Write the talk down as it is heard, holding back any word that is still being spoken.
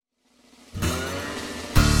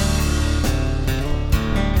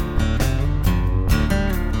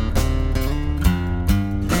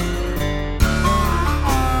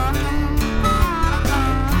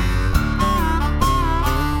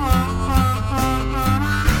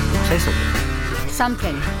Say something.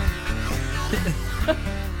 Something.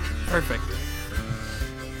 Perfect.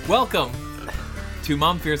 Welcome to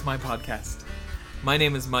Mom Fears My Podcast. My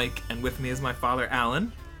name is Mike, and with me is my father,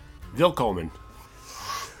 Alan. Bill Coleman.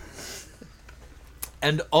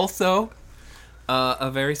 And also, a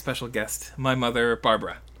very special guest, my mother,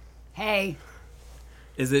 Barbara. Hey,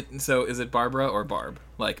 Is it Barbara or Barb?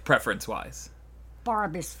 Like, preference-wise?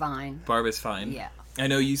 Barb is fine. Barb is fine. Yeah. I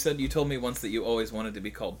know you told me once that you always wanted to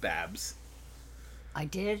be called Babs. I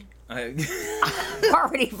did? I've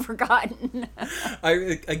Already forgotten.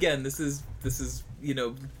 again, this is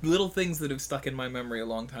little things that have stuck in my memory a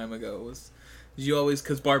long time ago. Was you always,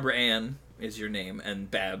 because Barbara Ann is your name and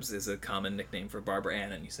Babs is a common nickname for Barbara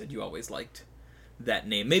Ann, and you said you always liked that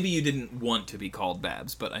name. Maybe you didn't want to be called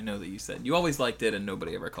Babs, but I know that you said you always liked it and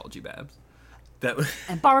nobody ever called you Babs. That was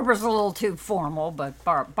And Barbara's a little too formal, but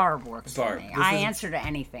Barb works for Barb, me. this I is- answer to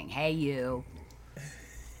anything. Hey, you.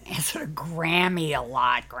 Answer to Grammy a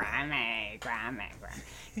lot. Grammy.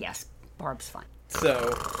 Yes, Barb's fine.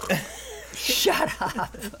 so. Shut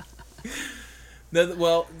up. No,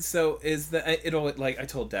 well, so is that it? Always, like I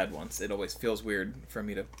told Dad once, it always feels weird for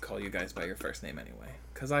me to call you guys by your first name anyway,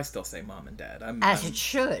 because I still say Mom and Dad. As it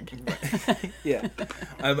should. Yeah,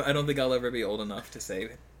 I don't think I'll ever be old enough to say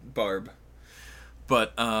Barb,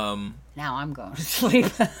 but Now I'm going to sleep.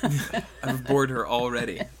 I've bored her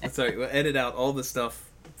already. Sorry, we'll edit out all the stuff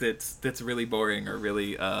that's really boring or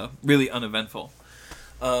really uneventful.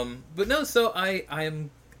 But no, so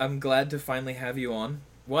I'm glad to finally have you on.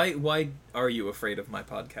 Why are you afraid of my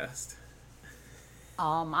podcast?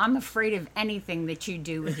 I'm afraid of anything that you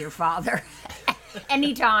do with your father.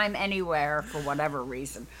 Anytime, anywhere, for whatever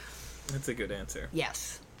reason. That's a good answer.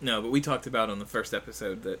 Yes. No, but we talked about on the first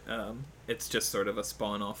episode that it's just sort of a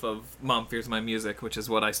spawn off of Mom Fears My Music, which is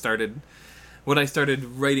what I started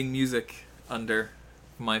writing music under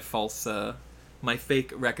my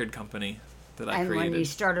fake record company that I created. And when you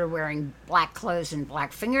started wearing black clothes and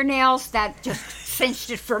black fingernails, that just cinched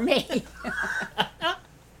it for me.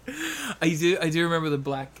 I do remember the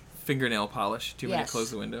black fingernail polish. Do you want me to Yes.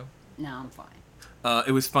 close the window? No, I'm fine.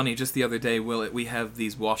 It was funny, just the other day, we have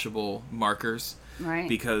these washable markers. Right.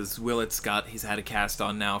 Because he's had a cast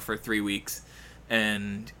on now for 3 weeks,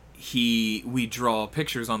 and we draw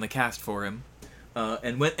pictures on the cast for him.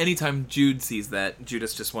 And anytime Jude sees that,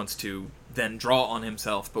 Judas just wants to then draw on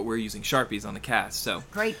himself, but we're using Sharpies on the cast, so...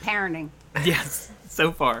 Great parenting. Yes,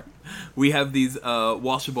 so far. We have these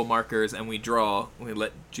washable markers, and we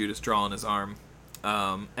let Judas draw on his arm.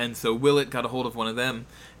 And so Willett got a hold of one of them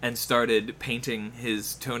and started painting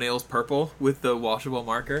his toenails purple with the washable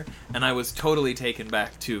marker, and I was totally taken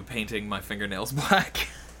back to painting my fingernails black.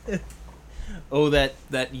 Oh,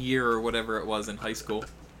 that year or whatever it was in high school.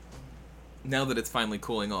 Now that it's finally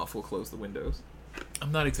cooling off, we'll close the windows.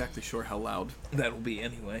 I'm not exactly sure how loud that'll be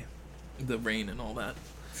anyway. The rain and all that.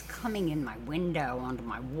 It's coming in my window onto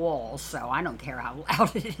my wall, so I don't care how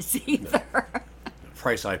loud it is either. The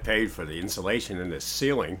price I paid for the insulation in this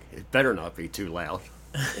ceiling, it better not be too loud.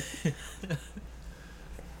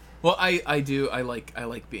 Well, I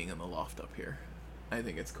like being in the loft up here. I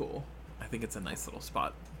think it's cool. I think it's a nice little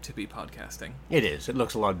spot to be podcasting. It is. It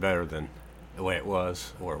looks a lot better than the way it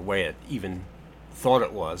was, or the way it even thought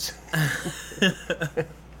it was.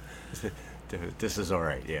 This is all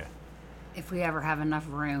right, yeah. If we ever have enough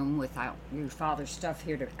room without your father's stuff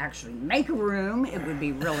here to actually make a room, it would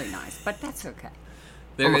be really nice. But that's okay.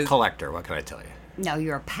 I'm a collector, what can I tell you? No,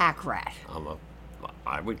 you're a pack rat.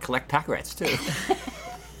 I would collect pack rats, too.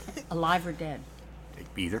 Alive or dead?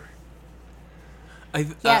 Either.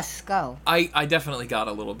 Yes, go. I definitely got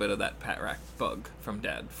a little bit of that Pat Rack bug from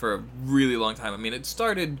Dad for a really long time. I mean, it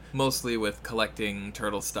started mostly with collecting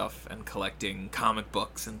turtle stuff and collecting comic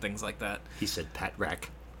books and things like that. He said Pat Rack.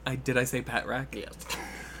 Did I say Pat Rack? Yeah.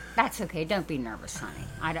 That's okay. Don't be nervous, honey.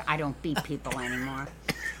 I don't beat people anymore.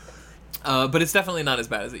 But it's definitely not as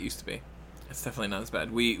bad as it used to be. It's definitely not as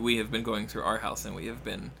bad. We have been going through our house, and we have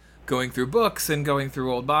been going through books and going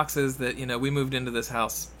through old boxes that, we moved into this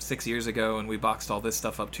house 6 years ago, and we boxed all this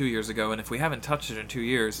stuff up 2 years ago, and if we haven't touched it in 2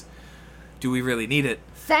 years, do we really need it?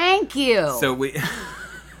 Thank you. So we...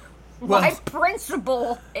 My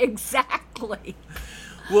principle, exactly.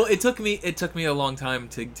 Well, it took me a long time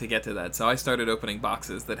to get to that. So I started opening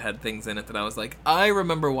boxes that had things in it that I was like, I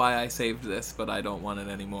remember why I saved this, but I don't want it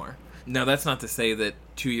anymore. Now, that's not to say that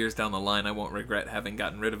 2 years down the line I won't regret having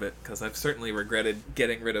gotten rid of it, because I've certainly regretted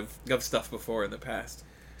getting rid of stuff before in the past.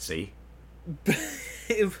 See?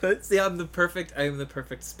 See, I am the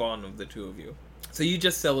perfect spawn of the two of you. So you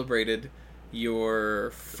just celebrated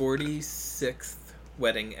your 46th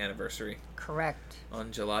wedding anniversary. Correct.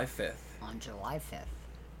 On July 5th. On July 5th.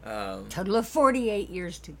 Total of 48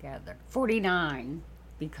 years together. 49,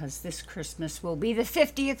 because this Christmas will be the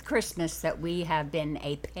 50th Christmas that we have been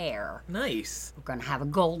a pair. Nice. We're going to have a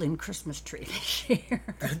golden Christmas tree this year.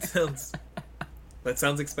 That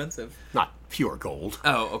sounds expensive. Not pure gold.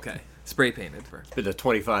 Oh, okay. Spray painted for. Been the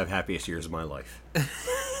 25 happiest years of my life.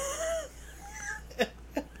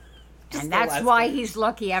 And that's why he's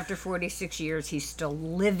lucky after 46 years he's still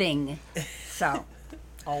living. So,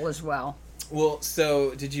 all is well. Well,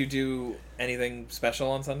 so did you do anything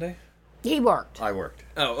special on Sunday? He worked. I worked.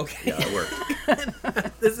 Oh, okay. Yeah, I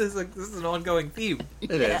worked. This is an ongoing theme.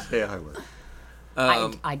 It is. Yeah, I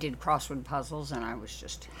worked. I did crossword puzzles, and I was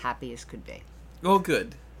just happy as could be. Oh,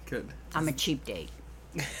 good. Good. I'm a cheap date.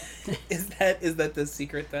 Is that the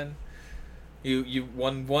secret then? You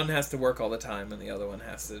one has to work all the time, and the other one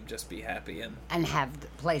has to just be happy And have the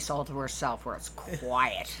place all to herself where it's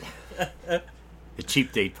quiet. The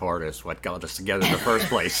cheap date part is what got us together in the first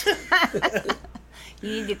place.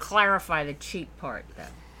 You need to clarify the cheap part,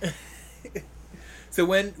 though. So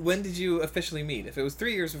when did you officially meet? If it was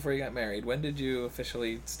 3 years before you got married, when did you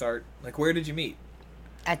officially start? Like, where did you meet?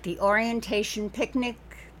 At the orientation picnic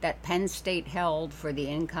that Penn State held for the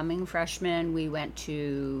incoming freshmen, we went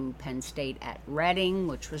to Penn State at Reading,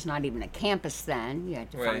 which was not even a campus then. You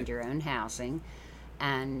had to Right. find your own housing.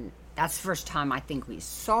 And that's the first time I think we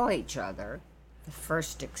saw each other. The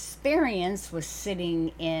first experience was sitting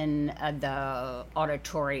in the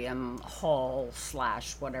auditorium hall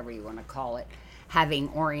 / whatever you want to call it, having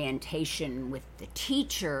orientation with the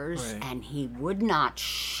teachers, Right. and he would not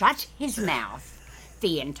shut his mouth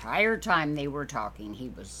the entire time they were talking. He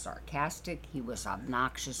was sarcastic, he was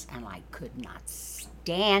obnoxious, and I could not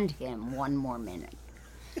stand him one more minute.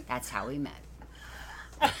 That's how we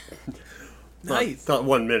met. Nice. Not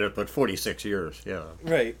 1 minute, but 46 years. Yeah,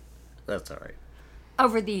 Right. that's all right.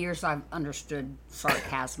 Over the years, I've understood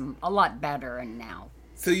sarcasm a lot better, and now.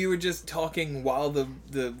 So you were just talking while the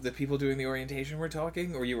people doing the orientation were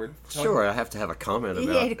talking, or you were talking? Sure, I have to have a comment You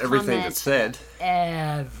about had a everything comment. that's said.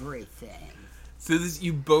 Everything. So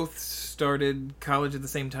you both started college at the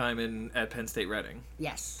same time at Penn State Reading.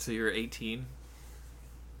 Yes. So you were 18,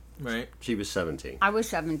 right? She was 17. I was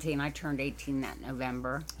 17. I turned 18 that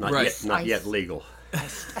November. Not Right. yet. Not I- yet legal.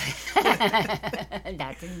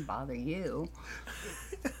 That didn't bother you.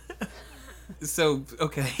 So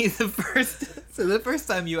okay, the first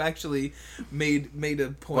time you actually made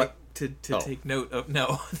a point What? to Oh. take note of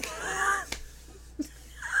no.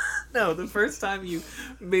 No, the first time you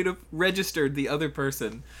registered the other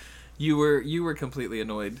person, you were completely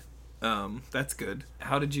annoyed. That's good.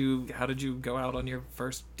 How did you go out on your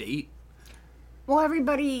first date? Well,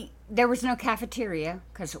 there was no cafeteria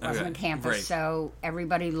because it wasn't Okay, a campus, right. so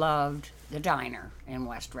everybody loved the diner in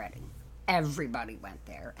West Reading. Everybody went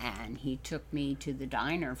there, and he took me to the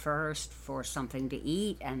diner first for something to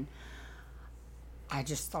eat, and I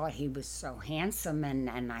just thought he was so handsome,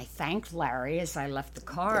 and I thanked Larry as I left the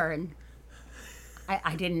car, and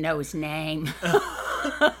I didn't know his name.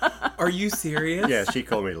 Are you serious? Yeah, she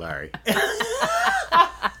called me Larry.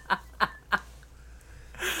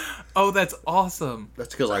 Oh, that's awesome.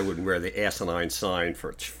 That's because I wouldn't wear the asinine sign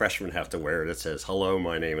for freshmen have to wear that says, "Hello,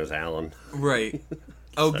 my name is Alan." Right.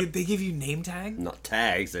 Oh, did they give you name tag? Not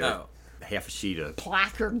tags. They're Oh. half a sheet of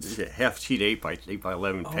Placards half sheet 8 by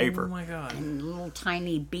 11 paper. Oh my god. and little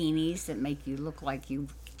tiny beanies that make you look like you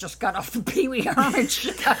just got off the Pee Wee Herman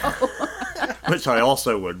show. Which I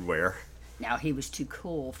also wouldn't wear. Now, he was too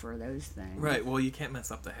cool for those things. Right. Well, you can't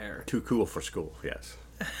mess up the hair. Too cool for school. Yes.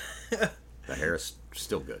 The hair is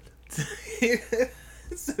still good.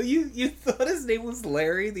 So you thought his name was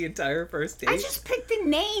Larry the entire first date? I just picked a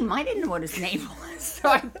name. I didn't know what his name was, so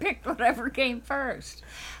I picked whatever came first.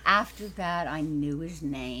 After that, I knew his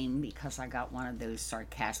name because I got one of those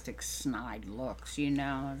sarcastic, snide looks, you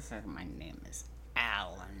know. It's like, my name is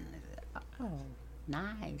Alan. Oh,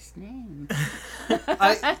 nice name.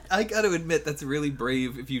 I got to admit that's really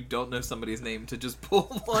brave if you don't know somebody's name to just pull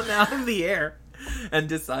one out of the air and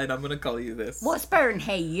decide I'm going to call you this. Well, it's better than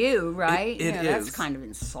 "Hey You," right? It That's is. kind of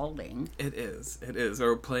insulting. It is.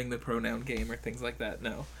 Or playing the pronoun game or things like that.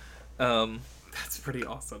 No. That's pretty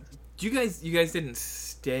awesome. You guys didn't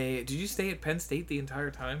stay. Did you stay at Penn State the entire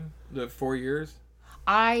time? The 4 years?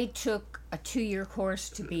 I took a 2-year course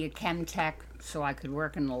to be a chem tech so I could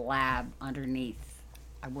work in the lab underneath.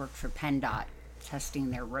 I worked for PennDOT testing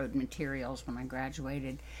their road materials when I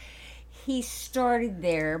graduated. He started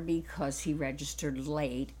there because he registered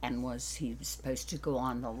late and he was supposed to go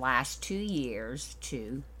on the last 2 years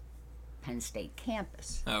to Penn State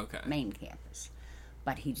campus, Okay. main campus.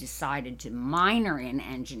 but he decided to minor in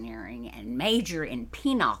engineering and major in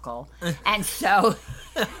pinochle. And so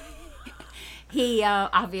he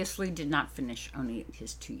obviously did not finish only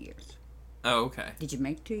his 2 years. Oh, okay. Did you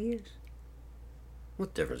make 2 years?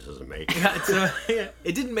 What difference does it make?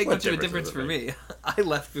 It didn't make What much of a difference difference does it for me. I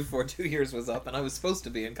left before 2 years was up, and I was supposed to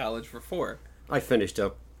be in college for 4. I finished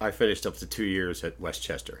up to 2 years at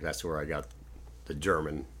Westchester. That's where I got the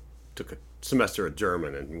German. Took a semester of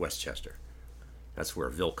German in Westchester. That's where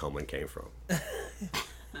Willkommen came from.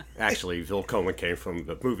 Actually, Willkommen came from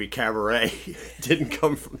the movie Cabaret. didn't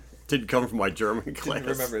come from my German class.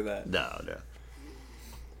 Didn't remember that. No.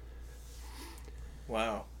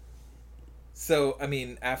 Wow. So, I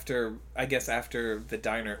mean, after the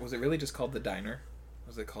diner, was it really just called the diner?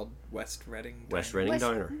 Was it called West Reading Diner? West Reading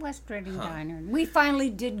Diner. West Reading Diner. We finally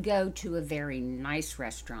did go to a very nice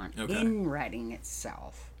restaurant in Reading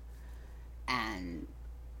itself. And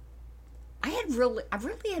I really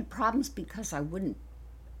had problems because I wouldn't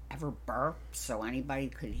ever burp so anybody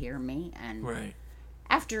could hear me. And Right.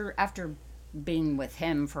 after being with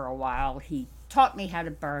him for a while, he taught me how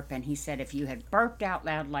to burp, and he said if you had burped out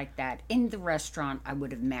loud like that in the restaurant, I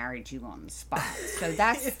would have married you on the spot. So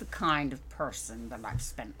that's the kind of person that I've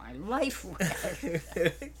spent my life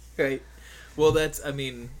with. Right. Well,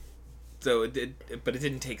 so it did, but it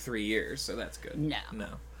didn't take 3 years, so that's good. No.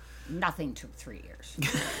 Nothing took 3 years.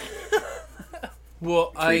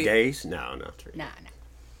 Well, 3 days? No, not 3. No.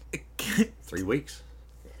 3 weeks.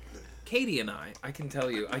 Katie and I can tell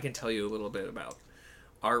you a little bit about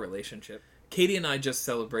our relationship. Katie and I just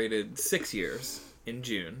celebrated 6 years in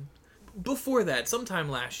June. Before that, sometime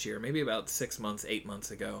last year, maybe about 6 months, 8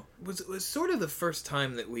 months ago, was sort of the first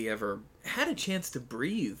time that we ever had a chance to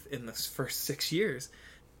breathe in this first 6 years.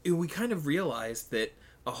 We kind of realized that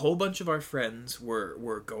a whole bunch of our friends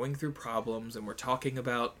were going through problems and were talking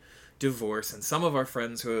about divorce, and some of our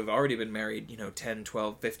friends who have already been married, 10,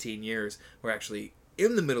 12, 15 years were actually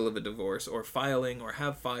in the middle of a divorce or filing or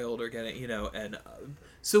have filed or getting, and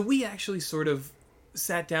so we actually sort of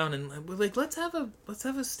sat down and we're like, let's have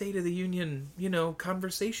a State of the Union,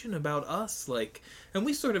 conversation about us, and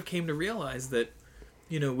we sort of came to realize that,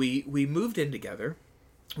 we moved in together,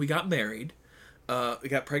 we got married, we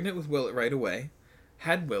got pregnant with Willett right away,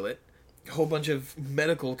 had Willett, a whole bunch of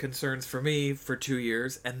medical concerns for me for 2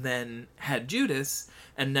 years, and then had Judas,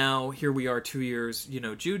 and now here we are 2 years,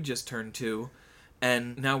 Jude just turned 2,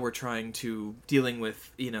 and now we're dealing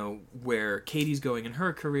with, where Katie's going in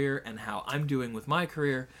her career and how I'm doing with my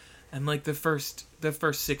career, and the first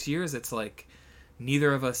 6 years, it's like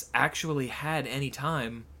neither of us actually had any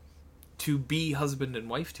time to be husband and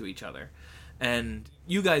wife to each other, and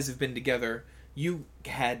you guys have been together. You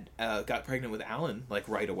had got pregnant with Alan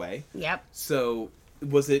right away. Yep. So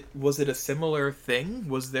was it a similar thing?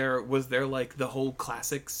 Was there the whole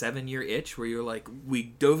classic 7-year itch where you're we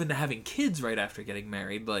dove into having kids right after getting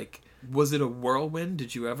married? Was it a whirlwind?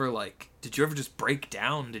 Did you ever just break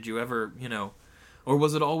down? Did you ever, or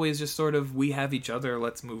was it always just sort of we have each other,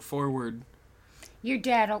 let's move forward? Your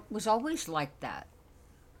dad was always like that.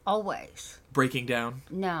 Always. Breaking down?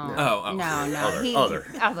 No. Oh. No.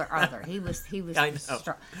 Other. He was I know.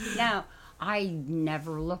 strong. Now, I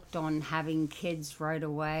never looked on having kids right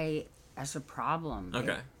away as a problem.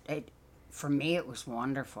 Okay. For me, it was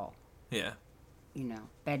wonderful. Yeah.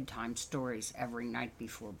 Bedtime stories every night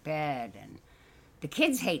before bed, and the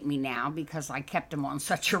kids hate me now because I kept them on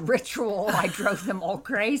such a ritual. I drove them all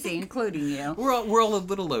crazy, including you. We're all a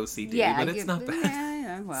little OCD, but it's not bad.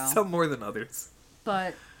 Yeah, well. Some more than others.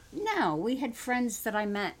 But no, we had friends that I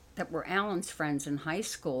met that were Alan's friends in high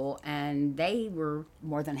school, and they were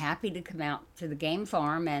more than happy to come out to the game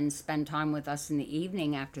farm and spend time with us in the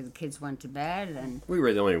evening after the kids went to bed. And We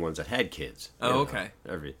were the only ones that had kids. Oh, okay.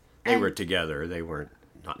 They were together. They weren't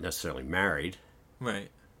not necessarily married, Right.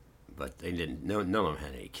 but they didn't. None of them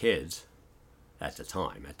had any kids at that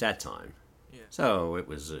time. Yeah. So it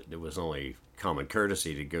was only common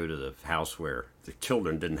courtesy to go to the house where the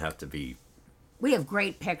children didn't have to be we have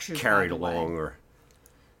great pictures. carried by the way. along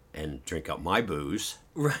and drink up my booze.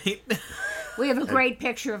 Right. We have a great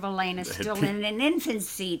picture of Elena still in an infant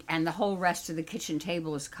seat, and the whole rest of the kitchen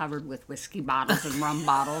table is covered with whiskey bottles and rum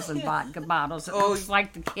bottles and vodka bottles. It looks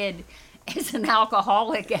like the kid is an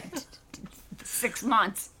alcoholic at 6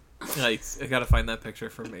 months. Nice. I gotta find that picture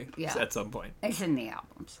for me at some point. It's in the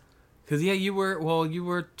albums. Because you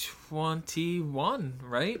were 21,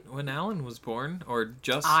 right, when Alan was born, or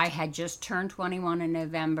just? I had just turned 21 in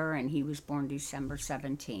November, and he was born December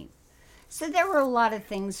 17th. So there were a lot of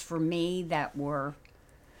things for me that were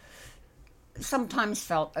sometimes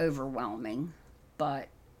felt overwhelming, but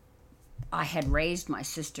I had raised my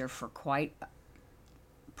sister for quite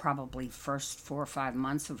probably first 4 or 5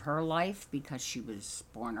 months of her life because she was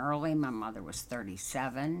born early. My mother was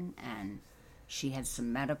 37 and she had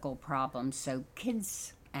some medical problems. So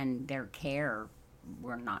kids and their care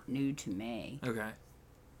were not new to me. Okay.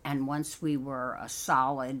 And once we were a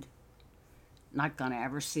solid, not going to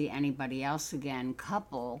ever see anybody else again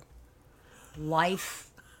couple, life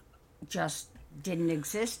just didn't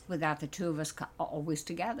exist without the two of us always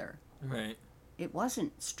together. Right. It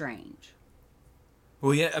wasn't strange.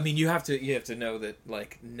 Well, yeah, I mean, you have to know that,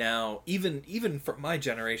 like, now, even for my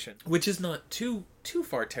generation, which is not too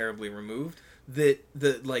far terribly removed, that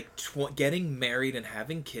getting married and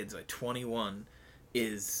having kids at 21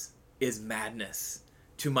 is madness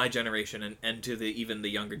to my generation and to even the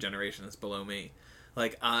younger generations below me.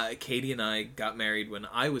 Like, Katie and I got married when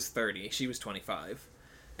I was 30, she was 25.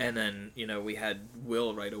 And then, we had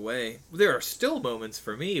Will right away. There are still moments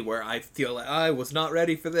for me where I feel like I was not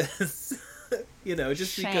ready for this.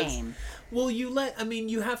 Just Shame. because. Well,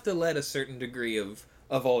 you have to let a certain degree of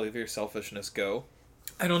all of your selfishness go.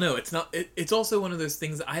 I don't know. It's also one of those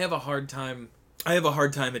things that I have a hard time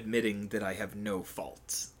admitting that I have no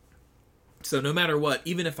faults. So no matter what,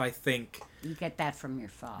 even if I think. You get that from your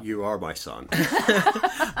father. You are my son. Luke,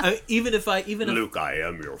 I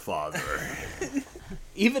am your father.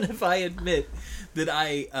 Even if I admit that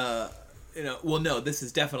no, this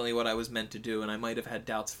is definitely what I was meant to do, and I might have had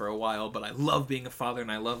doubts for a while, but I love being a father,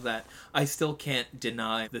 and I love that. I still can't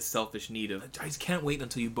deny the selfish need of, I just can't wait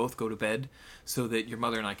until you both go to bed so that your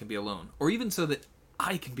mother and I can be alone. Or even so that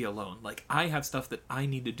I can be alone. Like, I have stuff that I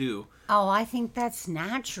need to do. Oh, I think that's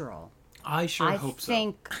natural. I hope so. I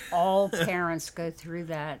think all parents go through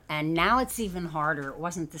that. And now it's even harder. It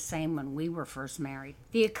wasn't the same when we were first married.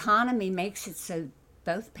 The economy makes it so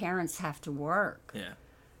both parents have to work. Yeah.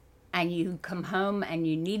 And you come home and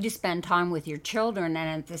you need to spend time with your children.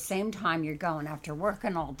 And at the same time, you're going after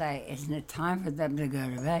working all day. Isn't it time for them to go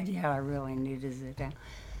to bed? Yeah, I really need to sit down.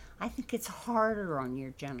 I think it's harder on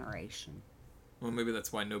your generation. Well, maybe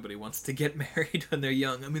that's why nobody wants to get married when they're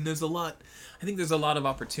young. I mean, I think there's a lot of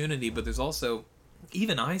opportunity, but there's also,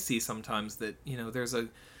 even I see sometimes that,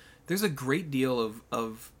 there's a great deal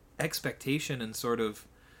of expectation and sort of,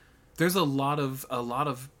 there's a lot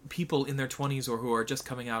of people in their 20s or who are just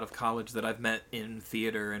coming out of college that I've met in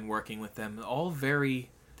theater and working with them,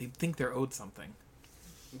 they think they're owed something.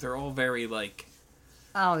 They're all very, like...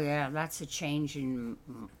 Oh, yeah, that's a change in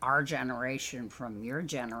our generation from your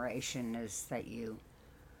generation, is that you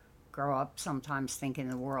grow up sometimes thinking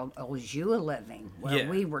the world owes you a living, where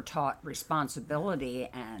we were taught responsibility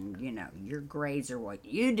and, your grades are what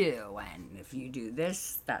you do, and if you do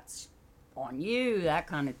this, that's on you, that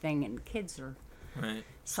kind of thing. And kids are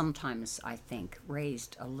sometimes, I think,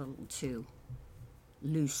 raised a little too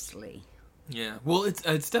loosely. Yeah, well,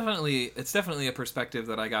 it's definitely a perspective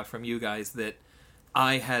that I got from you guys, that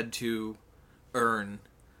I had to earn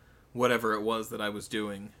whatever it was that I was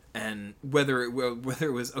doing, and whether it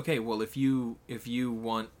was okay. Well, if you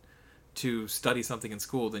want to study something in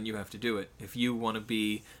school, then you have to do it. If you want to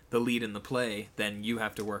be the lead in the play, then you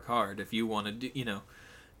have to work hard. If you want to do,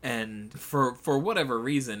 and for whatever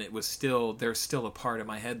reason, there's still a part of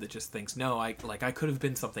my head that just thinks, no, I could have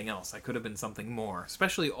been something else. I could have been something more.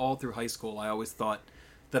 Especially all through high school, I always thought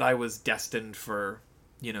that I was destined for,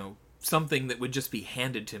 something that would just be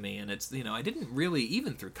handed to me. And it's, I didn't really,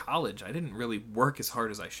 even through college, I didn't really work as hard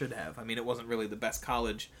as I should have. I mean, it wasn't really the best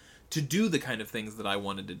college to do the kind of things that I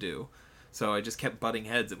wanted to do. So I just kept butting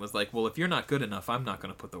heads. It was like, well, if you're not good enough, I'm not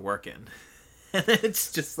going to put the work in. And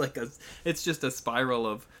it's just a spiral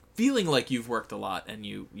of feeling like you've worked a lot and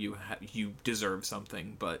you deserve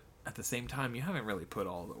something, but at the same time, you haven't really put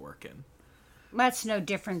all the work in. That's no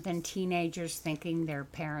different than teenagers thinking their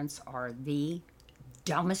parents are the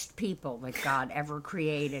dumbest people that God ever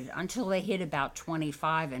created, until they hit about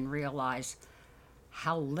 25 and realize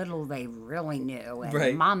how little they really knew.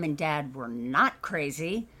 And Mom and Dad were not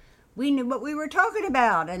crazy. We knew what we were talking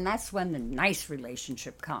about, and that's when the nice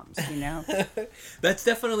relationship comes, That's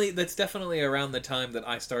definitely around the time that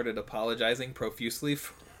I started apologizing profusely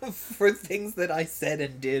for things that I said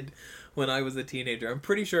and did when I was a teenager. I'm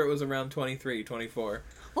pretty sure it was around 23, 24.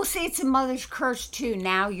 Well, see, it's a mother's curse, too.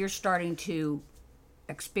 Now you're starting to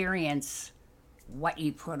experience what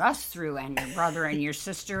you put us through, and your brother and your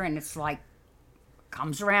sister, and it's like,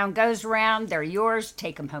 comes around, goes around, they're yours,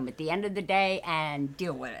 take them home at the end of the day and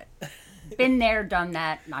deal with it. Been there, done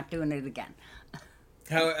that, not doing it again.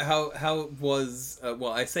 How was,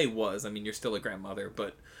 well, I say was, I mean, you're still a grandmother,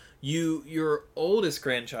 but your oldest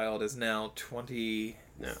grandchild is now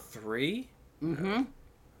 23? Mm-hmm.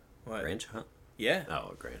 What? Grandchild? Yeah.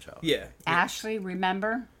 Oh, grandchild. Yeah. Ashley,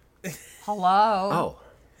 remember? Hello. Oh.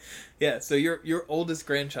 Yeah, so your oldest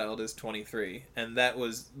grandchild is 23, and that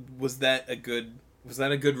was that a good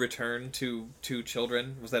return to two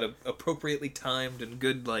children? Was that appropriately timed and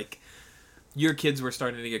good? Like, your kids were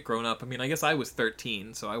starting to get grown up. I mean, I guess I was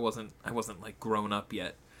 13, so I wasn't like grown up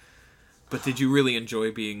yet. But did you really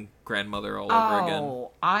enjoy being grandmother all over again?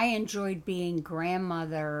 Oh, I enjoyed being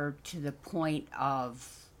grandmother to the point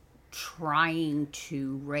of trying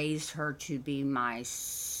to raise her to be my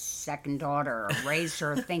second daughter, or raise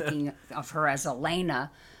her thinking of her as Elena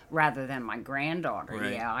rather than my granddaughter.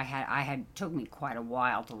 Right. Yeah, I had took me quite a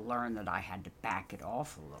while to learn that I had to back it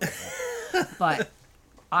off a little bit. But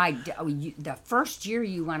the first year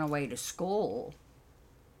you went away to school,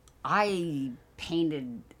 I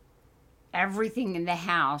painted everything in the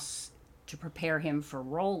house to prepare him for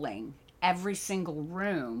rolling, every single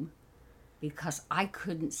room, because I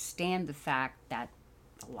couldn't stand the fact that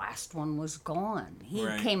the last one was gone. He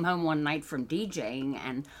Right. came home one night from DJing,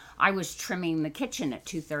 and I was trimming the kitchen at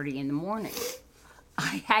 2:30 in the morning.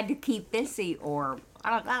 I had to keep busy, or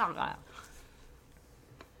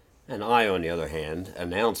And I, on the other hand,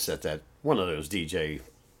 announced that one of those DJ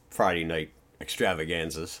Friday night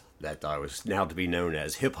extravaganzas that I was now to be known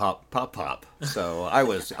as Hip Hop Pop Pop. So I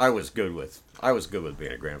was good with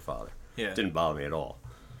being a grandfather. Yeah. It didn't bother me at all.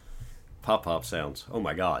 Pop Pop sounds, oh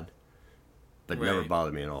my God, but never Right.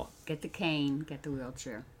 bothered me at all. get the cane, get the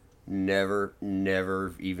wheelchair. Never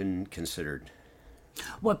even considered.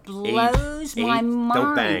 What blows my mind.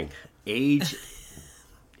 Don't bang. Age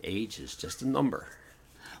is just a number.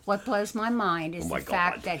 What blows my mind is Oh my the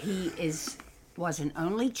fact God. that he was an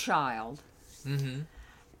only child,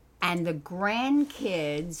 and the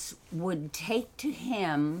grandkids would take to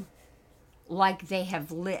him like they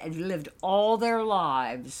have lived all their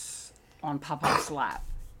lives on Papa's lap.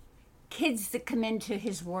 Kids that come into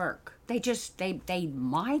his work, they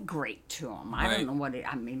migrate to him. I Right. don't know what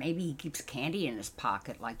I mean, maybe he keeps candy in his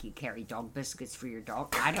pocket like you carry dog biscuits for your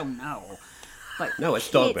dog. I don't know. But No, it's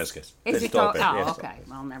dog biscuits. Is It's it dog dog? biscuits, Oh, yes. okay.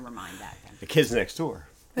 Well, never mind that then. The kids next door.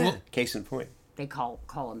 Well- Case in point. They call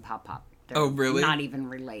him Pop Pop. They're Oh, really? Not even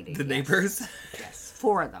related. The yes. neighbors? Yes,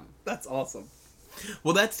 4 of them. That's awesome.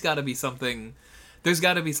 Well, that's got to be something. There's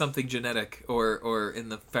got to be something genetic or in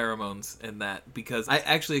the pheromones in that, because I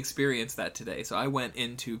actually experienced that today. So I went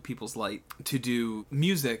into People's Light to do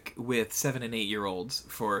music with 7 and 8 year olds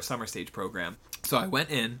for a summer stage program. So I went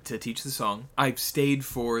in to teach the song. I stayed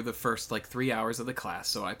for the first 3 hours of the class,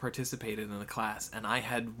 so I participated in the class, and I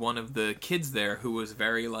had one of the kids there who was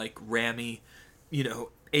very rammy,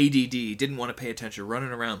 ADD, didn't want to pay attention,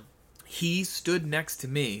 running around. He stood next to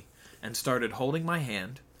me and started holding my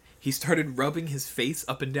hand. He started rubbing his face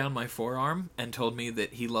up and down my forearm and told me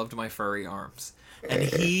that he loved my furry arms. And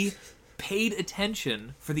he paid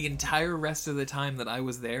attention for the entire rest of the time that I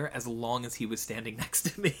was there, as long as he was standing next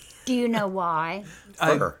to me. Do you know why?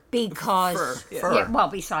 Fur. Because Fur, yeah. Fur. yeah, well,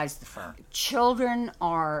 besides the fur, children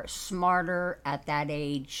are smarter at that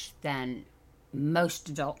age than most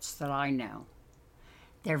adults that I know.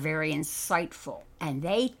 They're very insightful, and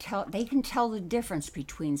they can tell the difference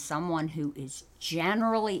between someone who is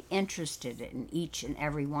generally interested in each and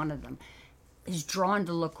every one of them, is drawn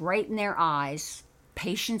to look right in their eyes,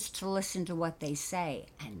 patience to listen to what they say,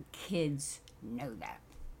 and kids know that.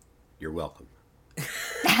 You're welcome.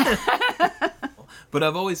 But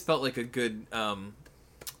I've always felt like a good,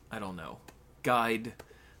 guide,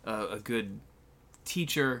 a good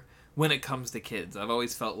teacher when it comes to kids. I've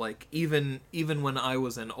always felt like even when I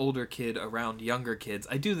was an older kid around younger kids,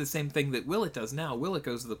 I do the same thing that Willett does now. Willett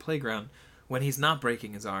goes to the playground when he's not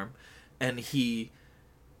breaking his arm, and he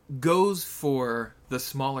goes for the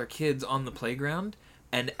smaller kids on the playground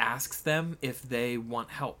and asks them if they want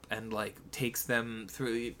help, and takes them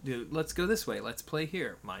through, let's go this way, let's play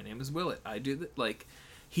here, my name is Willett, I do that.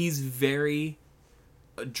 He's very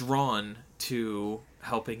drawn to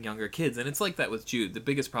helping younger kids, and it's like that with Jude. The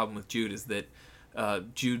biggest problem with Jude is that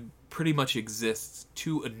Jude pretty much exists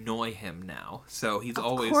to annoy him now, so he's Of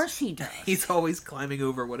always course he does. he's always climbing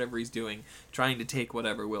over whatever he's doing, trying to take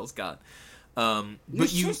whatever Will's got. Your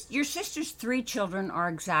But your sister's 3 children are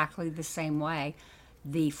exactly the same way.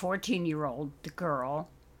 The 14-year-old, the girl,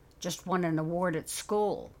 just won an award at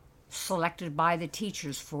school, selected by the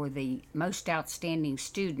teachers for the most outstanding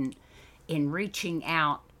student in reaching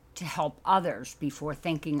out to help others before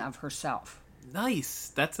thinking of herself.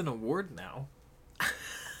 nice, that's an award now.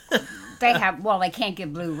 They can't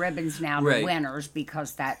give blue ribbons now to Right. winners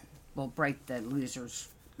because that will break the loser's,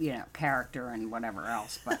 character and whatever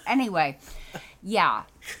else. But anyway, yeah.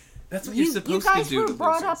 That's what you're You supposed guys to do were to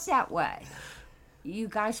brought losers. up that way. You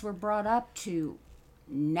guys were brought up to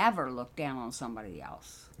never look down on somebody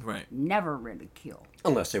else. Right. Never ridicule.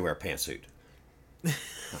 Unless they wear a pantsuit.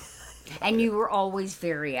 And you were always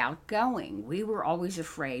very outgoing. We were always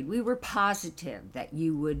afraid. We were positive that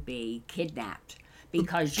you would be kidnapped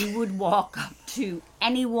because you would walk up to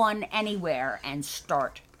anyone, anywhere, and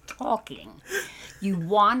start talking. You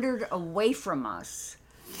wandered away from us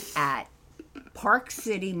at Park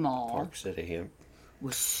City Mall. Park City, yeah.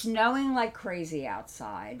 Was snowing like crazy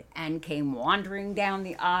outside and came wandering down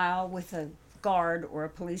the aisle with a guard or a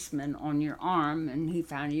policeman on your arm, and he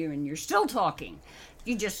found you and you're still talking.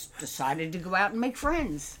 You just decided to go out and make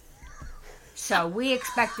friends. So we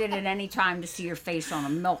expected at any time to see your face on a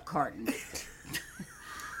milk carton.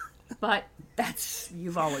 But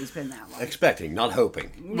you've always been that way. Expecting, not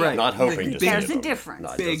hoping. Right. Not hoping to see There's it. a difference.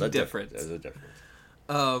 No, Big there's a difference. There's a difference.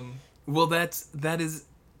 Well, that is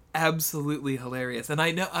absolutely hilarious, and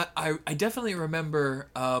I know I definitely remember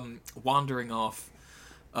wandering off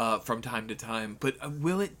from time to time. But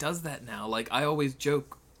Willett does that now. Like, I always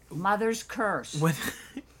joke Mother's curse.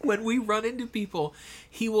 when we run into people,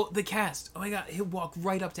 the cast. Oh my god, he'll walk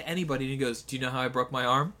right up to anybody and he goes, "Do you know how I broke my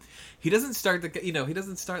arm?" He doesn't start he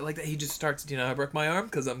doesn't start like that. He just starts, "Do you know how I broke my arm?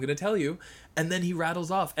 Because I'm going to tell you." And then he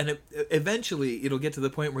rattles off, and eventually it'll get to the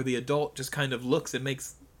point where the adult just kind of looks and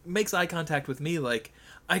makes eye contact with me, like,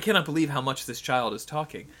 I cannot believe how much this child is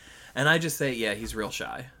talking. And I just say, yeah, he's real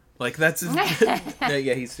shy. Like, that's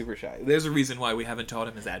yeah, he's super shy. There's a reason why we haven't taught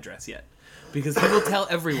him his address yet, because he will tell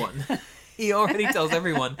everyone. He already tells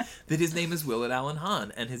everyone that his name is Willett Allen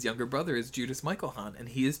Hahn, and his younger brother is Judas Michael Hahn, and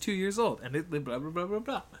he is 2 years old, and it, blah, blah, blah, blah,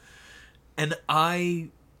 blah. And I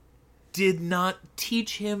did not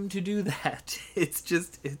teach him to do that. It's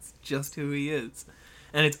just who he is.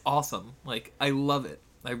 And it's awesome. Like, I love it.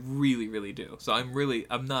 I really, really do. So I'm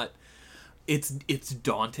not, it's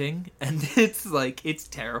daunting, and it's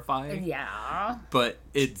terrifying. Yeah. But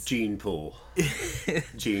it's Gene pool.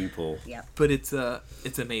 Gene pool. Yep. but it's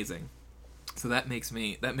amazing. So that makes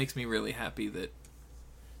me really happy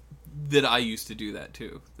that I used to do that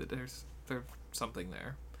too. That there's something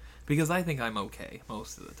there, because I think I'm okay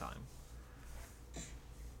most of the time.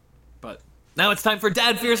 But now it's time for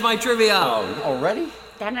Dad Fears My Trivia. Oh, already?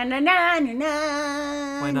 Why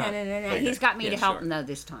not? He's got me Yeah, to help sure. him though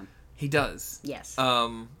this time. He does. Yes.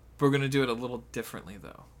 We're gonna do it a little differently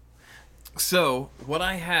though. So what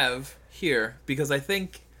I have here, because I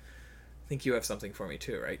think you have something for me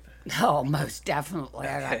too, right? Oh, most definitely.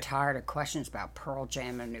 I Okay. got tired of questions about Pearl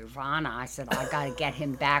Jam and Nirvana. I said, I got to get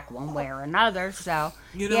him back one way or another. So,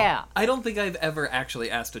 yeah. I don't think I've ever actually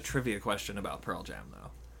asked a trivia question about Pearl Jam,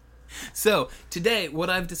 though. So, today, what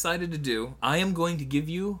I've decided to do, I am going to give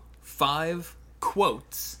you 5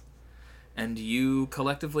 quotes, and you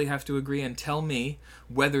collectively have to agree and tell me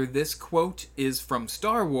whether this quote is from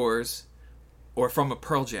Star Wars or from a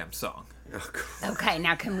Pearl Jam song. Okay,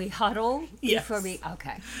 now can we huddle Yes. before we...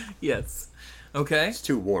 Okay. Yes. Okay? It's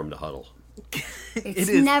too warm to huddle. It's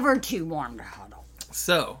is. never too warm to huddle.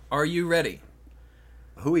 So, are you ready?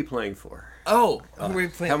 Who are we playing for? Oh, who are we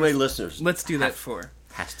playing? How many listeners? Let's do that for.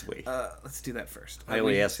 Has to be. Let's do that first. I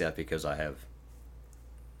only ask that because I have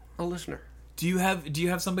a listener. Do you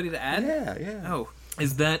have somebody to add? Yeah. Oh,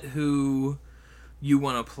 is that who you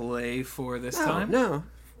want to play for this time?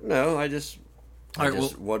 No. I just All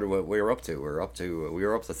right, wonder what we were up to. We were up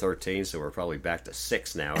to 13, so we're probably back to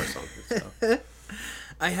 6 now or something. So.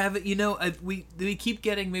 I have it. We keep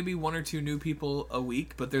getting maybe 1 or 2 new people a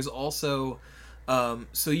week, but there's also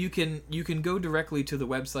so you can go directly to the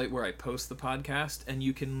website where I post the podcast, and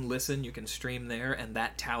you can listen, you can stream there, and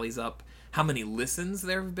that tallies up how many listens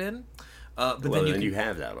there have been. But Well, then then you you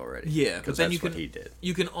have that already. Yeah, but because then that's you can what he did.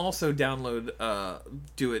 You can also download,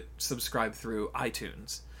 subscribe through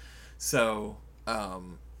iTunes. So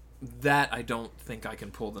that I don't think I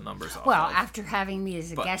can pull the numbers off. Well, of. after having me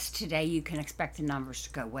as a But- guest today, you can expect the numbers to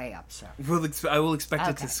go way up, so... I will expect it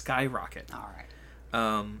Okay. to skyrocket. All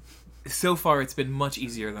right. So far, it's been much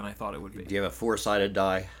easier than I thought it would be. Do you have a 4-sided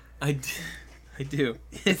die? I do.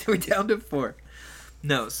 We're down to 4.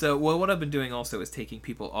 No, so what I've been doing also is taking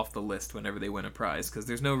people off the list whenever they win a prize, because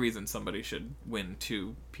there's no reason somebody should win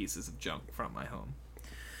 2 pieces of junk from my home.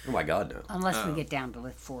 Oh my God, no. Unless we get down to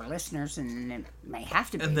 4 listeners, and it may have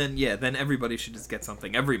to be. And then everybody should just get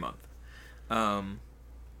something every month.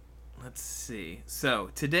 Let's see. So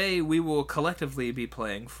today we will collectively be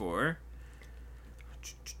playing for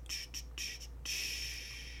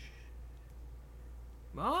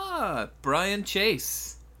Brian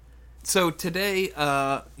Chase. So today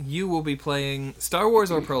you will be playing Star Wars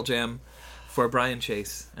or Pearl Jam for Brian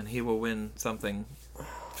Chase, and he will win something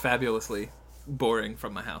fabulously boring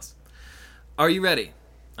from my house. Are you ready?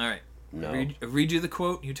 All right. No. Read you the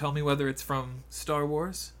quote. You tell me whether it's from Star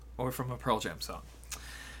Wars or from a Pearl Jam song.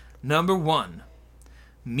 Number 1.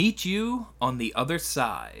 Meet you on the other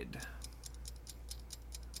side.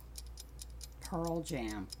 Pearl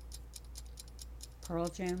Jam. Pearl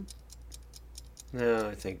Jam? No,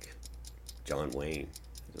 I think John Wayne.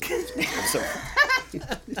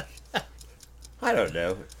 I don't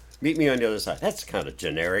know. Meet me on the other side. That's kind of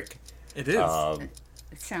generic. It is.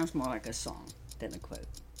 It sounds more like a song than a quote.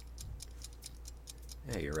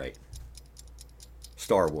 Yeah, you're right.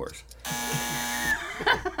 Star Wars.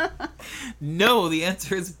 No, the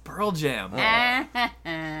answer is Pearl Jam.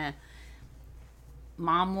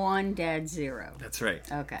 Mom 1, Dad 0. That's right.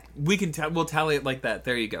 Okay. We'll tally it like that.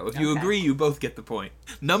 There you go. If you Okay. agree, you both get the point.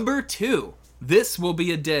 Number 2. This will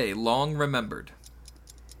be a day long remembered.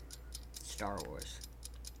 Star Wars.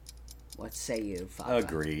 What say you, Father?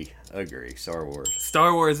 Agree. Star Wars.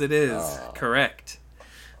 Star Wars it is. Correct.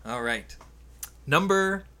 All right.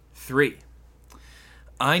 Number 3.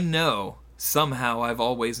 I know somehow I've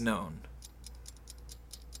always known.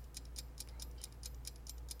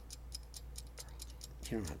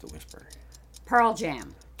 You don't have to whisper. Pearl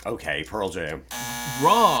Jam. Okay, Pearl Jam.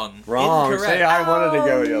 Wrong. Wrong. Incorrect. See, I wanted to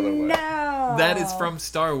go the other way. No. That is from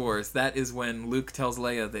Star Wars. That is when Luke tells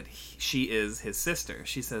Leia that she is his sister.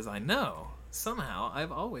 She says, I know. Somehow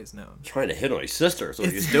I've always known. Trying to hit on his sister is what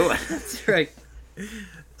he's doing. That's right.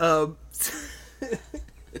 So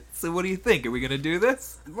what do you think? Are we going to do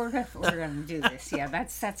this? We're gonna do this. Yeah,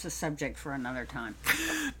 that's a subject for another time.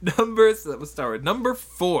 So that was Star Wars. Number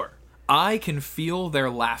 4. I can feel their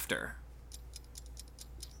laughter.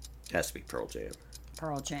 Has to be Pearl Jam.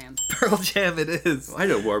 Pearl Jam. Pearl Jam it is. I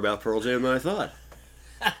know more about Pearl Jam than I thought.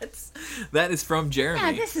 That is from Jeremy.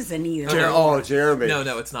 Yeah, this is an either. Jeremy.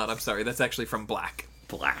 No, it's not. I'm sorry. That's actually from Black.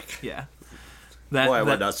 Black. Yeah. Boy, am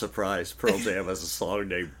I not surprised. Pearl Jam has a song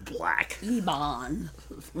named Black. Ebon.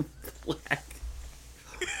 Black.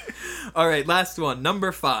 All right, last one.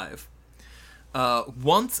 Number 5.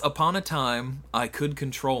 Once upon a time, I could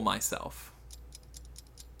control myself.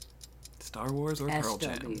 Star Wars or Pearl SW.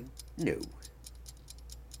 Jam? No.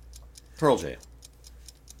 Pearl Jam.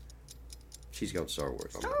 She's going Star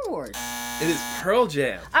Wars. Star Wars. It is Pearl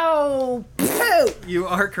Jam. Oh, poo! You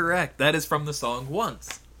are correct. That is from the song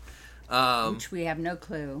Once. Which we have no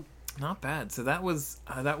clue. Not bad. So that was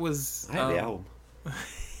I have the album.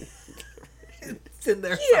 It's in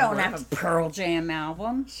there. You don't somewhere. have a Pearl Jam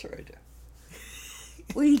album. Sure I do.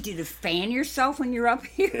 Well, you do to fan yourself when you're up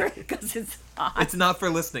here because it's hot. It's not for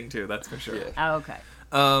listening to. That's for sure. Yeah. Oh, okay.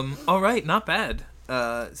 All right. Not bad.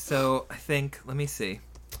 So I think. Let me see.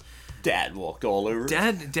 Dad walked all over.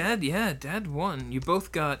 Dad won. You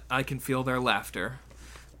both got I Can Feel Their Laughter.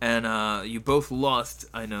 And you both lost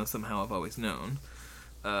I Know Somehow I've Always Known.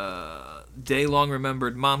 Day Long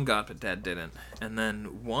Remembered Mom got, but Dad didn't. And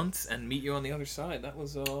then Once and Meet You on the Other Side. That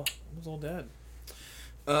was all Dad.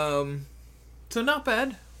 So not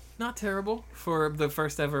bad. Not terrible for the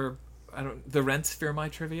first ever the Rents Fear My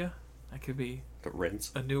Trivia. That could be The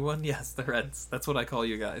Rents. a new one. Yes, the Rents. That's what I call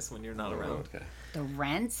you guys when you're not around. Okay. The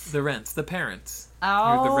Rents? The Rents, the parents.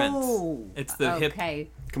 Oh. You're the Rents. It's the hip Okay.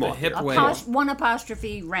 Come on. hip Dad. way. One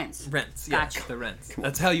apostrophe Rents. Rents, Gotcha. yes, the Rents.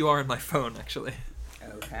 That's how you are on my phone, actually.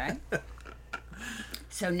 Okay.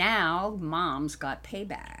 So now Mom's got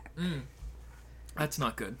payback. That's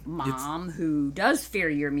not good. Mom, who does fear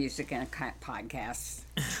your music and podcasts.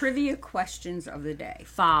 Trivia questions of the day.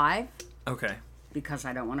 5, Okay. because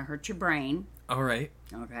I don't want to hurt your brain. All right.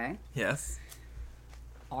 Okay. Yes.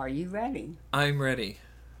 Are you ready? I'm ready.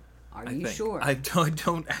 Are I you think. sure? I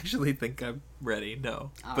don't actually think I'm ready,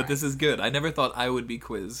 no. All But right. this is good. I never thought I would be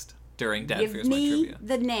quizzed during Dad Give Fears My me Trivia.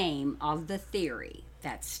 the name of the theory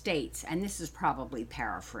that states, and this is probably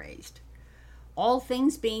paraphrased, all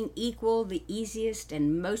things being equal, the easiest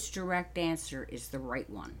and most direct answer is the right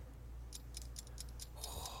one.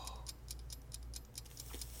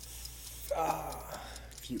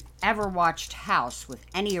 If you ever watched House with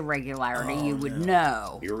any irregularity, you would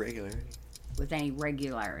know. Irregularity. With any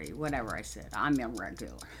regularity, whatever I said. I'm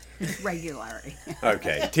irregular. Regularity.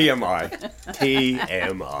 Okay. TMI.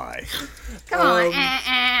 TMI. Come on,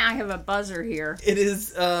 I have a buzzer here. It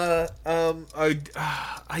is, I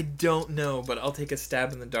don't know, but I'll take a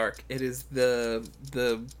stab in the dark. It is the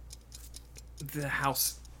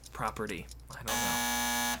house property. I don't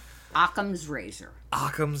know. Occam's Razor.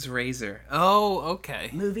 Occam's Razor. Oh, okay.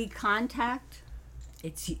 Movie Contact.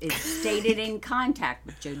 It's stated in Contact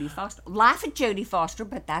with Jodie Foster. Laugh at Jodie Foster,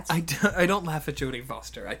 but that's I don't laugh at Jodie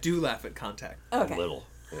Foster. I do laugh at Contact. okay. A little.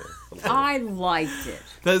 I liked it.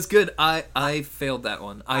 That's good. I failed that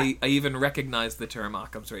one. I even recognized the term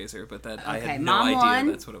Occam's razor, but that I Okay, had no Mom idea won.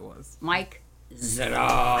 that's what it was. Mike,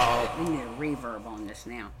 zero. We need a reverb on this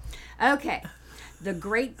now. Okay, the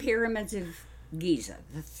Great Pyramids of Giza,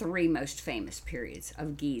 the three most famous periods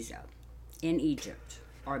of Giza in Egypt,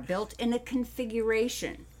 are built in a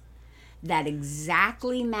configuration that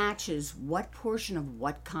exactly matches what portion of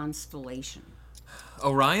what constellation?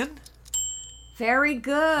 Orion? Very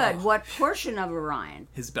good. What portion of Orion?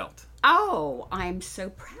 His belt. Oh, I'm so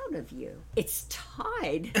proud of you. It's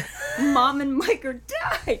tied. Mom and Mike are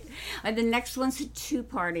tied. And the next one's a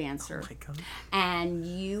two-part answer. Oh my God. And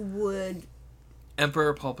you would,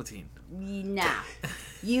 Emperor Palpatine.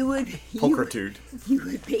 you would, Pulchritude. you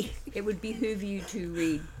would be, it would behoove you to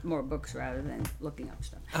read more books rather than looking up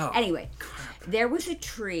stuff. Oh, Anyway, there was a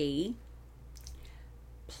tree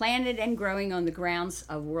planted and growing on the grounds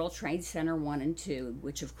of World Trade Center 1 and 2,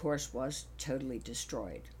 which of course was totally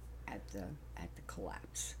destroyed at the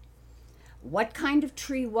collapse. What kind of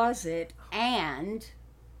tree was it? And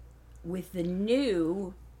with the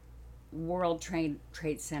new World Trade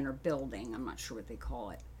Center building, I'm not sure what they call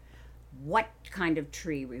it, what kind of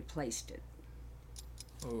tree replaced it?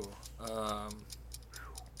 Oh,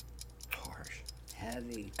 Harsh.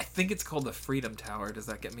 Heavy. I think it's called the Freedom Tower. Does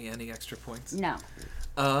that get me any extra points? No.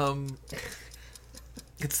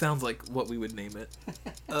 It sounds like what we would name it.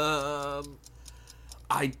 I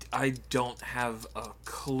don't have a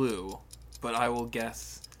clue, but I will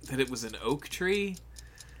guess that it was an oak tree,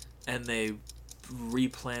 and they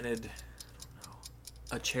replanted, I don't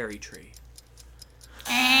know, a cherry tree.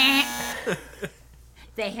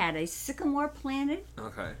 They had a sycamore planted,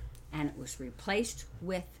 Okay. and it was replaced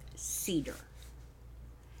with cedar.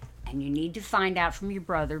 And you need to find out from your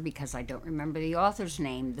brother, because I don't remember the author's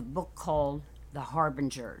name, the book called The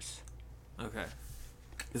Harbingers. Okay.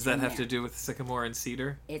 Does that have to do with sycamore and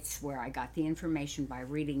cedar? It's where I got the information by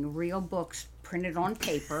reading real books printed on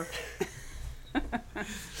paper.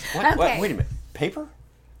 What? Okay. Wait a minute. Paper?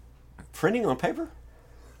 Printing on paper?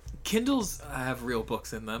 Kindles have real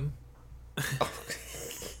books in them.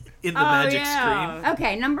 In the magic screen.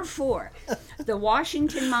 Okay, number 4. The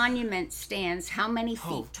Washington Monument stands how many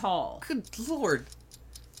feet tall? Good lord.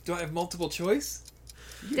 Do I have multiple choice?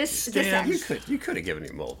 This You could have given me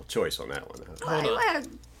multiple choice on that one. Hold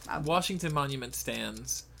on. Washington Monument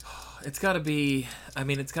stands. It's got to be. I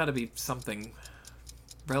mean, it's got to be something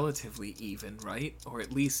relatively even, right? Or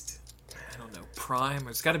at least, I don't know, prime.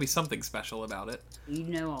 There's got to be something special about it. You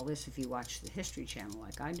know all this if you watch the History Channel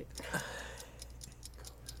like I do.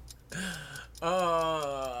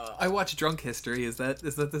 I watch Drunk History. Is that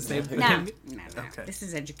the same thing? No. Okay. This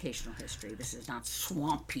is educational history. This is not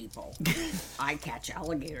swamp people. I catch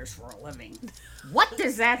alligators for a living. What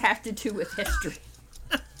does that have to do with history?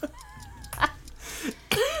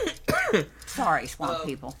 Sorry, swamp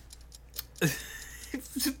people.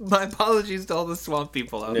 My apologies to all the swamp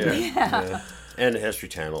people out there. Yeah. And the History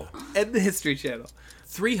Channel. And the History Channel.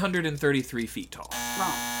 333 feet tall.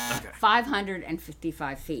 Wrong. Okay.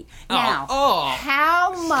 555 feet. Oh, Now, oh.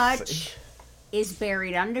 how much is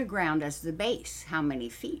buried underground as the base? How many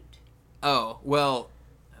feet? Oh, well,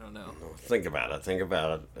 I don't know. Think about it.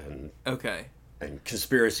 And Okay.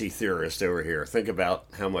 conspiracy theorist over here. Think about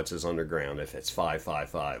how much is underground if it's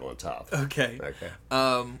 555 on top. Okay. Okay.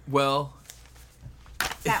 Well,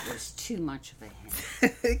 That was too much of a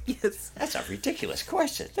hint. yes. That's a ridiculous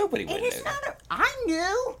question. Nobody would It know. is not a... I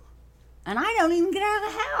knew. And I don't even get out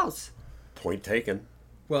of the house. Point taken.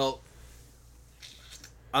 Well,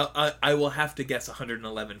 I will have to guess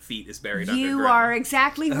 111 feet is buried underground. You are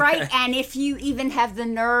exactly right. And if you even have the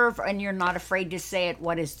nerve and you're not afraid to say it,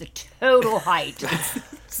 what is the total height?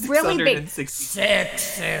 Really big. 660.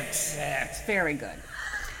 666. Very good.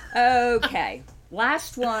 Okay.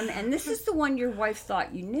 Last one, and this is the one your wife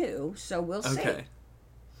thought you knew, so we'll see. Okay.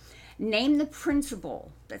 Name the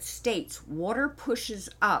principle that states water pushes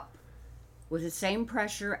up with the same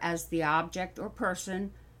pressure as the object or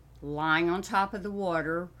person lying on top of the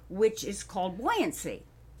water, which is called buoyancy.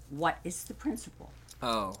 What is the principle?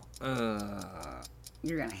 Oh.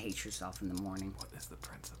 You're going to hate yourself in the morning. What is the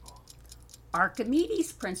principle?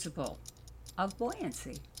 Archimedes' principle of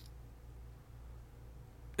buoyancy.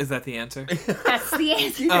 Is that the answer? That's the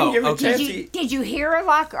answer. Oh, give a okay. chance. Did you hear of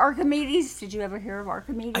Archimedes? Did you ever hear of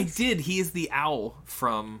Archimedes? I did. He is the owl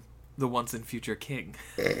from The Once and Future King.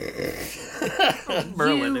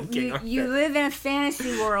 Merlin and King Arthur. You live in a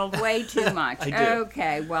fantasy world way too much. I do.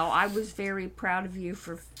 Okay, well, I was very proud of you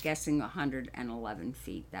for guessing 111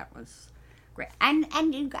 feet. That was great. And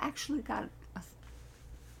you actually got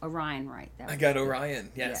Orion right. That I was got good. Orion,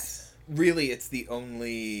 yes. really, it's the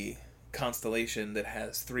only constellation that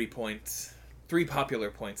has 3 points, 3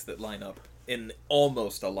 popular points that line up in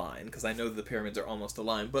almost a line, because I know the pyramids are almost a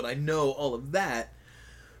line, but I know all of that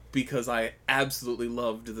because I absolutely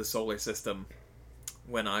loved the solar system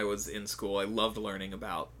when I was in school. I loved learning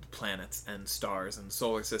about planets and stars and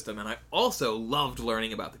solar system, and I also loved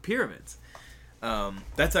learning about the pyramids.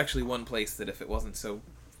 That's actually one place that if it wasn't so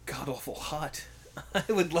god-awful hot, I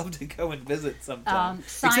would love to go and visit sometime.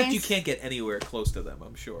 Except you can't get anywhere close to them,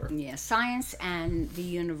 I'm sure. Yeah, science and the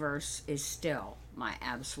universe is still my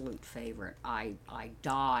absolute favorite. I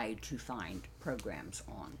die to find programs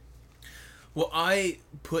on. Well, I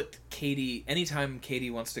put Katie, anytime Katie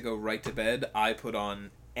wants to go right to bed, I put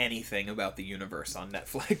on anything about the universe on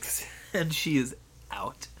Netflix, and she is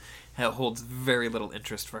out. It holds very little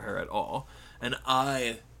interest for her at all. And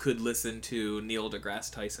I could listen to Neil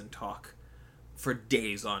deGrasse Tyson talk for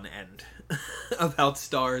days on end about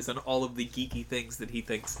stars and all of the geeky things that he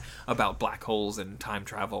thinks about black holes and time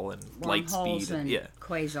travel and light speed. And yeah.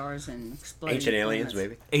 Quasars and exploding Ancient aliens, planets.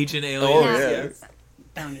 maybe? Ancient aliens. Oh, yeah. Yes.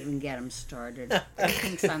 Don't even get him started. He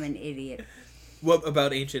thinks I'm an idiot. What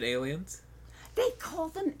about ancient aliens? They call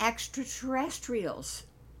them extraterrestrials.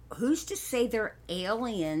 Who's to say they're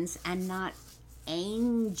aliens and not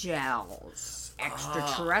angels?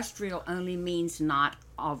 Extraterrestrial only means not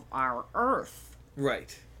of our Earth.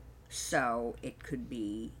 Right. So it could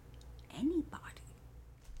be anybody.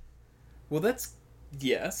 Well,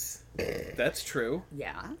 yes, that's true.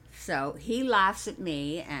 Yeah. So he laughs at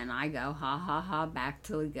me, and I go ha ha ha back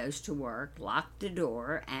till he goes to work, lock the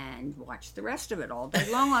door, and watch the rest of it all day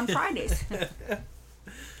long on Fridays.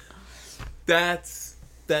 That's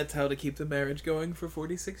how to keep the marriage going for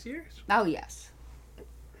 46 years. Oh, yes.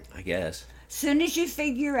 I guess. Soon as you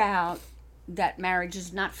figure out that marriage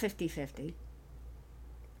is not 50-50,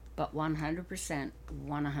 but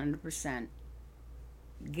 100%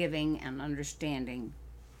 giving and understanding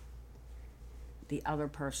the other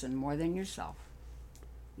person more than yourself,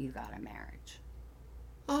 you got a marriage.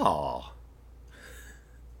 Oh.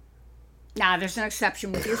 Now, there's an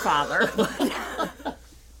exception with your father.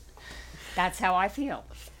 That's how I feel.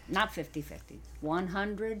 Not 50-50.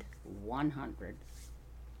 100.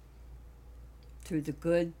 Through the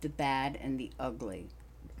good, the bad, and the ugly.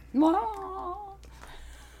 Well,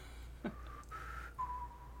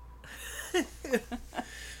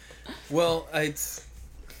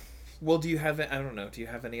 do you have, I don't know, do you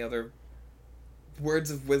have any other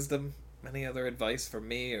words of wisdom? Any other advice for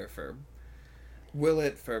me or for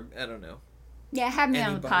Willett, for, I don't know. Yeah, have me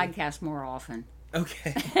Anybody? on the podcast more often.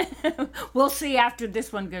 Okay. We'll see after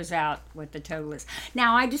this one goes out what the total is.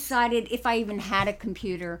 Now, I decided if I even had a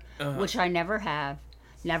computer, which I never have,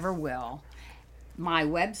 never will, my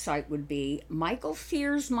website would be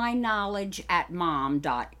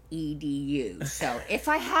michaelfearsmyknowledge@mom.edu. So if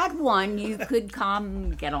I had one, you could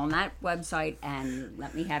come get on that website and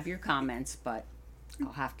let me have your comments, but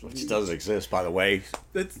I'll have to leave. Which doesn't exist, by the way,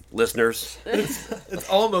 That's listeners. it's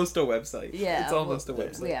almost a website. Yeah, It's almost a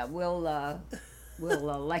website. Yeah, we'll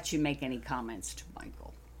let you make any comments to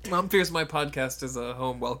Michael. Mom Fears My Podcast is a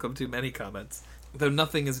home welcome to many comments. Though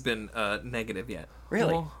nothing has been negative yet.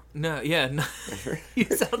 Really? Well, no, yeah. No. You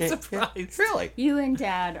sound surprised. Really? You and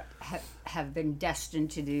Dad have been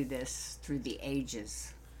destined to do this through the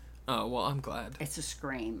ages. Oh, well, I'm glad. It's a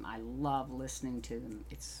scream. I love listening to them.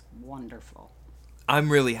 It's wonderful.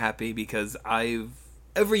 I'm really happy because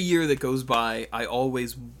every year that goes by, I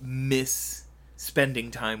always miss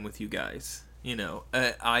spending time with you guys. You know,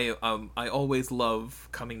 I always love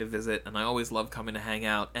coming to visit, and I always love coming to hang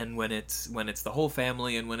out. And when it's the whole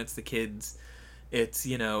family and when it's the kids, it's,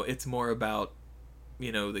 you know, it's more about,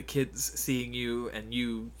 you know, the kids seeing you and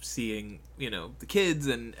you seeing, you know, the kids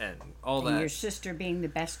and all And that. your sister being the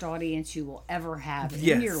best audience you will ever have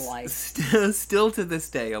Yes. in your life. Still to this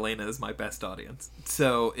day, Elena is my best audience.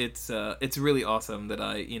 So it's really awesome that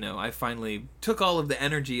I finally took all of the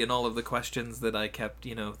energy and all of the questions that I kept,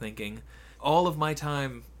 you know, thinking. All of my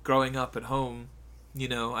time growing up at home, you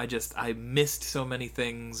know, I missed so many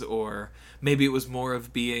things, or maybe it was more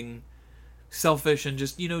of being selfish and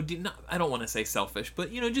just, you know, I don't want to say selfish,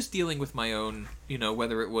 but, you know, just dealing with my own, you know,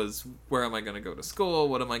 whether it was, where am I going to go to school?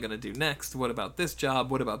 What am I going to do next? What about this job?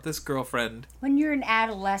 What about this girlfriend? When you're an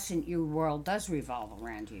adolescent, your world does revolve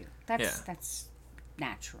around you. That's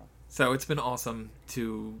natural. So it's been awesome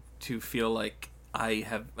to feel like I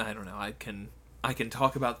can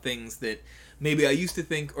talk about things that maybe I used to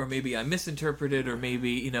think, or maybe I misinterpreted, or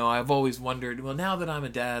maybe, you know, I've always wondered, well, now that I'm a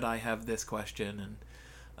dad, I have this question, and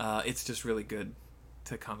it's just really good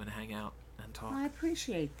to come and hang out and talk. I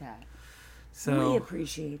appreciate that. We So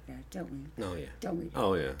appreciate that, don't we? Oh, yeah. Don't we?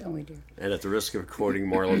 Oh, yeah. Don't we, dear? And at the risk of quoting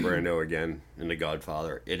Marlon Brando again in The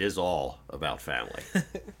Godfather, it is all about family.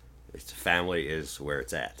 It's family is where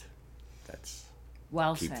it's at. That's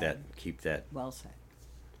Well keep said. that. Well said.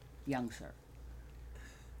 Young sir.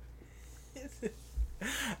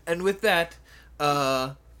 and with that,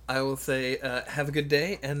 I will say have a good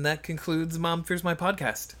day, and that concludes Mom Fears My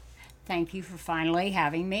podcast. Thank you for finally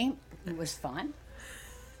having me. It was fun.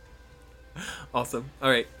 Awesome. All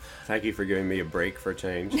right. Thank you for giving me a break for a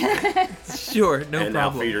change. Sure. No and now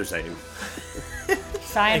problem. Peter's saying.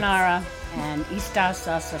 Sayonara and Istas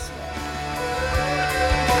Asaswe.